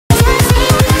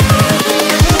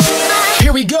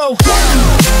go.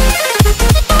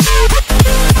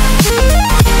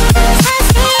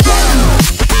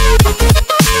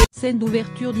 Scène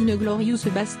d'ouverture d'Inglourious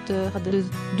Basterds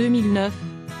 2009.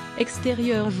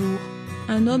 Extérieur, jour.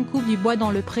 Un homme coupe du bois dans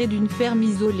le pré d'une ferme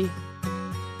isolée.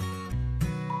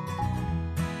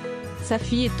 Sa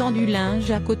fille étend du linge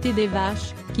à côté des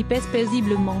vaches, qui paissent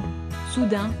paisiblement.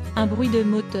 Soudain, un bruit de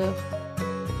moteur.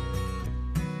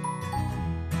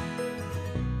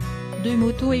 Deux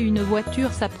motos et une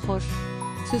voiture s'approchent.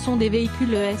 Ce sont des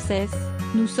véhicules SS.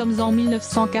 Nous sommes en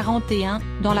 1941,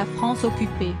 dans la France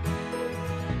occupée.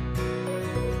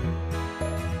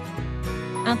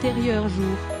 Intérieur,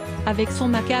 jour. Avec son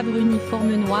macabre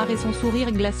uniforme noir et son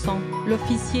sourire glaçant,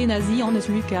 l'officier nazi en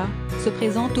Luca se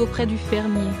présente auprès du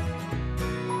fermier.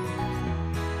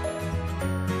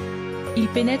 Il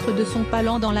pénètre de son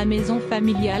palan dans la maison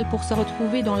familiale pour se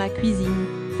retrouver dans la cuisine,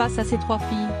 face à ses trois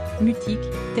filles, mutiques,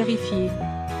 terrifiées.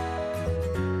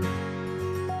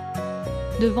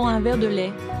 Devant un verre de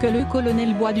lait, que le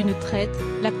colonel boit d'une traite,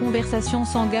 la conversation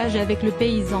s'engage avec le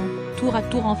paysan, tour à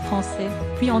tour en français,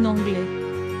 puis en anglais.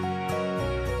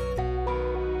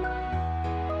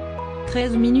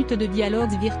 13 minutes de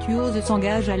dialogue virtuose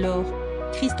s'engagent alors.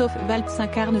 Christoph Waltz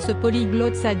incarne ce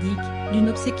polyglotte sadique, d'une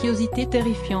obséquiosité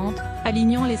terrifiante,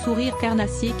 alignant les sourires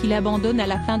carnassiers qu'il abandonne à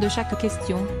la fin de chaque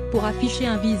question, pour afficher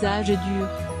un visage dur,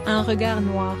 un regard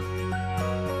noir.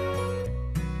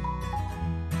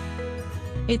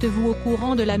 Êtes-vous au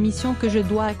courant de la mission que je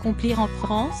dois accomplir en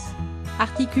France ?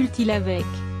 Articule-t-il avec,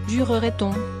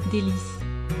 jurerait-on, délice.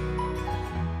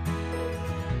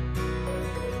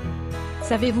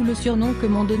 Savez-vous le surnom que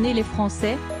m'ont donné les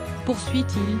Français ?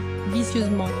 Poursuit-il,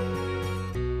 vicieusement.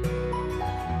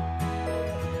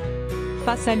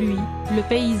 Face à lui, le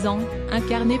paysan,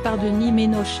 incarné par Denis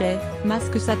Ménochet,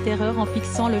 masque sa terreur en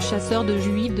fixant le chasseur de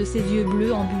juifs de ses yeux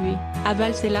bleus embués,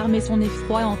 avale ses larmes et son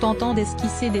effroi en tentant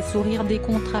d'esquisser des sourires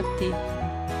décontractés.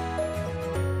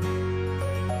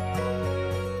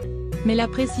 Mais la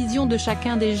précision de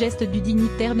chacun des gestes du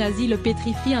dignitaire nazi le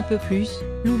pétrifie un peu plus,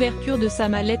 l'ouverture de sa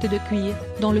mallette de cuir,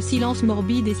 dans le silence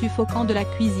morbide et suffocant de la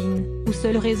cuisine, où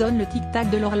seul résonne le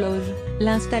tic-tac de l'horloge,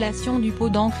 l'installation du pot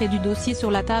d'encre et du dossier sur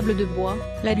la table de bois,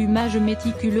 l'allumage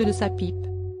méticuleux de sa pipe.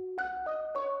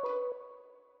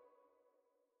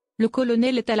 Le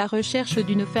colonel est à la recherche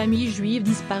d'une famille juive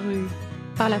disparue.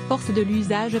 Par la force de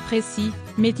l'usage précis,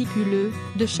 méticuleux,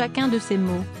 de chacun de ces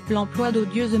mots, l'emploi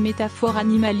d'odieuses métaphores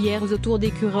animalières autour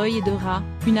d'écureuils et de rats,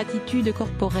 une attitude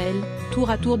corporelle, tour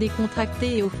à tour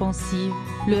décontractée et offensive,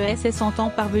 le SS entend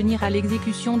parvenir à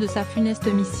l'exécution de sa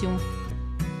funeste mission.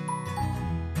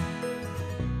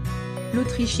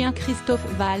 L'Autrichien Christoph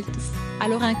Waltz,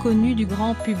 alors inconnu du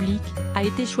grand public, a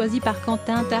été choisi par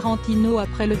Quentin Tarantino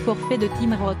après le forfait de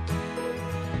Tim Roth.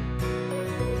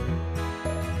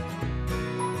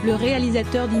 Le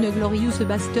réalisateur d'Inglourious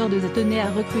Basterds tenait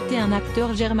à recruter un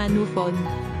acteur germanophone.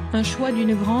 Un choix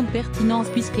d'une grande pertinence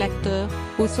puisque l'acteur,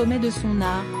 au sommet de son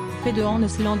art, fait de Hans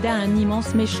Landa un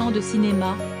immense méchant de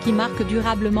cinéma, qui marque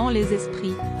durablement les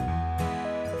esprits.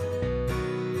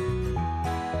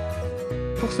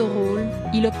 Pour ce rôle,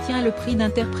 il obtient le prix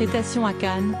d'interprétation à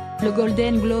Cannes, le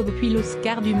Golden Globe puis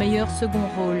l'Oscar du meilleur second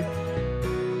rôle.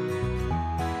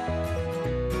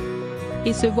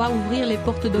 Et se voit ouvrir les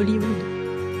portes d'Hollywood.